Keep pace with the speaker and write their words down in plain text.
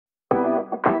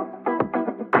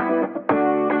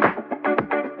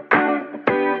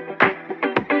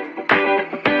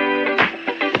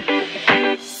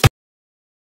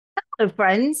Hello,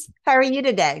 friends. How are you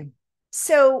today?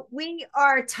 So, we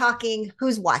are talking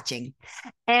who's watching.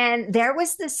 And there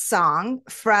was this song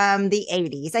from the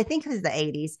 80s. I think it was the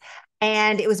 80s.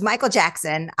 And it was Michael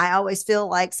Jackson. I always feel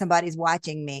like somebody's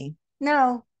watching me.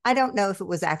 No, I don't know if it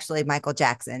was actually Michael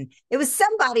Jackson. It was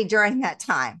somebody during that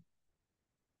time.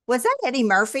 Was that Eddie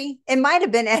Murphy? It might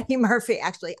have been Eddie Murphy,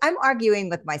 actually. I'm arguing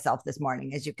with myself this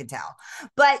morning, as you can tell,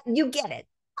 but you get it.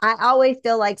 I always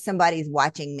feel like somebody's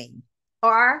watching me.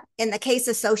 Or in the case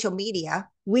of social media,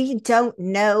 we don't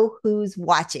know who's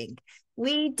watching.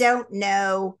 We don't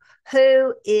know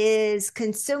who is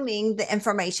consuming the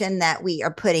information that we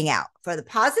are putting out for the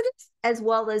positive as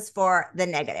well as for the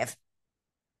negative.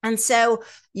 And so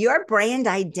your brand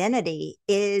identity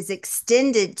is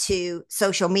extended to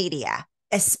social media,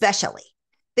 especially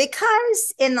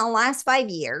because in the last 5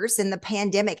 years, and the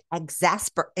pandemic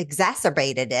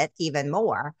exacerbated it even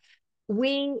more,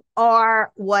 we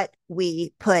are what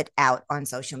we put out on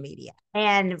social media.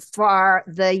 And for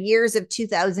the years of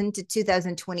 2000 to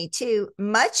 2022,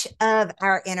 much of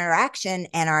our interaction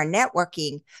and our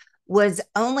networking was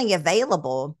only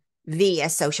available via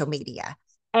social media.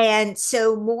 And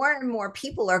so more and more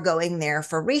people are going there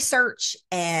for research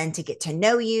and to get to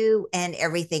know you and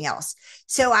everything else.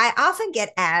 So I often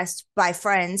get asked by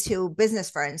business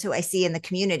friends who I see in the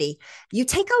community, you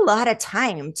take a lot of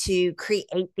time to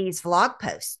create these vlog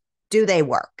posts. Do they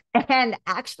work? And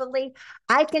actually,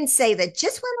 I can say that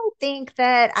just when I think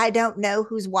that I don't know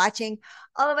who's watching,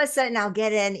 all of a sudden I'll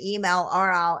get an email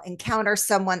or I'll encounter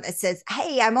someone that says,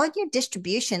 "Hey, I'm on your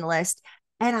distribution list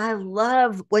and I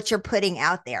love what you're putting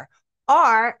out there."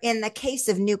 Or in the case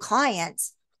of new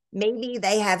clients, maybe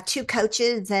they have two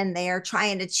coaches and they're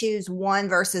trying to choose one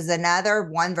versus another,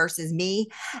 one versus me.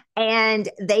 And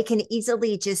they can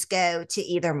easily just go to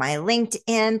either my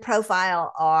LinkedIn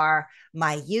profile or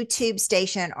my YouTube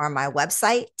station or my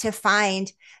website to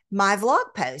find my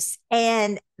vlog posts.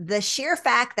 And the sheer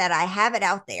fact that I have it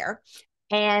out there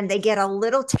and they get a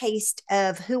little taste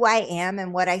of who I am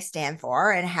and what I stand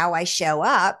for and how I show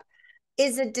up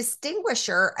is a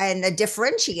distinguisher and a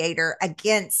differentiator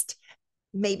against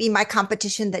maybe my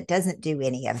competition that doesn't do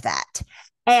any of that.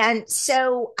 And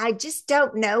so I just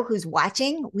don't know who's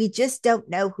watching. We just don't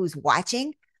know who's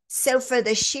watching. So, for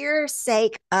the sheer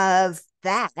sake of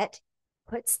that,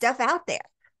 put stuff out there.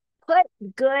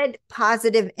 Put good,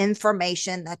 positive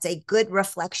information that's a good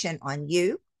reflection on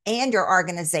you and your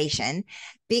organization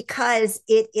because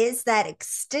it is that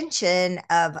extension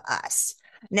of us.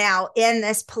 Now, in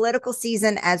this political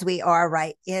season, as we are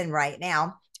right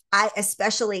now, I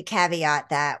especially caveat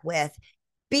that with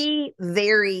be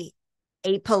very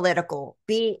apolitical,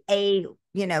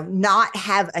 not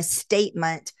have a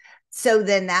statement. So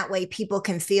then that way people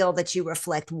can feel that you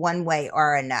reflect one way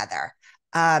or another.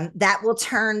 That will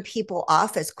turn people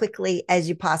off as quickly as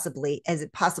it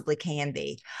possibly can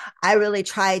be. I really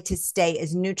try to stay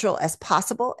as neutral as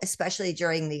possible, especially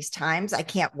during these times. I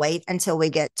can't wait until we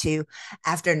get to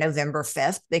after November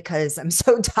 5th because I'm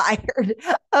so tired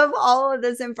of all of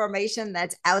this information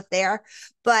that's out there.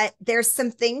 But there's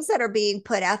some things that are being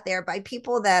put out there by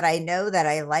people that I know, that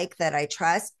I like, that I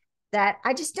trust, that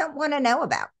I just don't want to know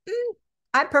about.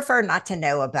 I prefer not to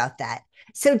know about that.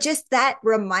 So, just that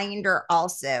reminder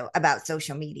also about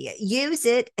social media. Use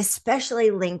it, especially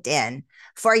LinkedIn,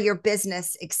 for your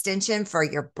business extension, for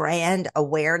your brand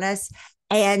awareness.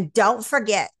 And don't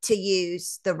forget to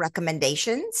use the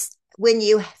recommendations when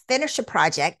you finish a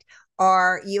project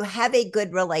or you have a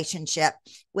good relationship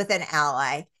with an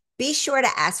ally. Be sure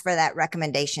to ask for that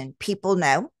recommendation. People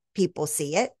know, people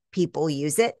see it, people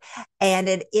use it, and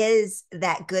it is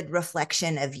that good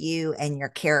reflection of you and your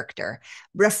character.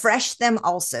 Refresh them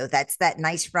also. That's that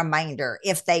nice reminder.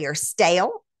 If they are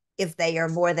stale, if they are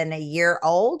more than a year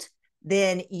old,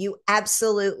 then you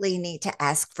absolutely need to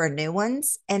ask for new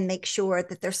ones and make sure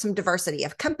that there's some diversity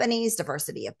of companies,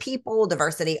 diversity of people,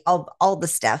 diversity of all the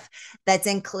stuff that's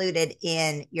included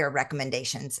in your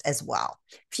recommendations as well.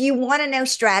 If you want to know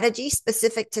strategy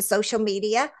specific to social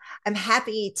media, I'm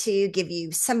happy to give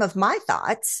you some of my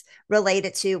thoughts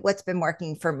related to what's been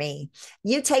working for me.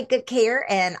 You take good care,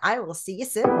 and I will see you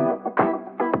soon.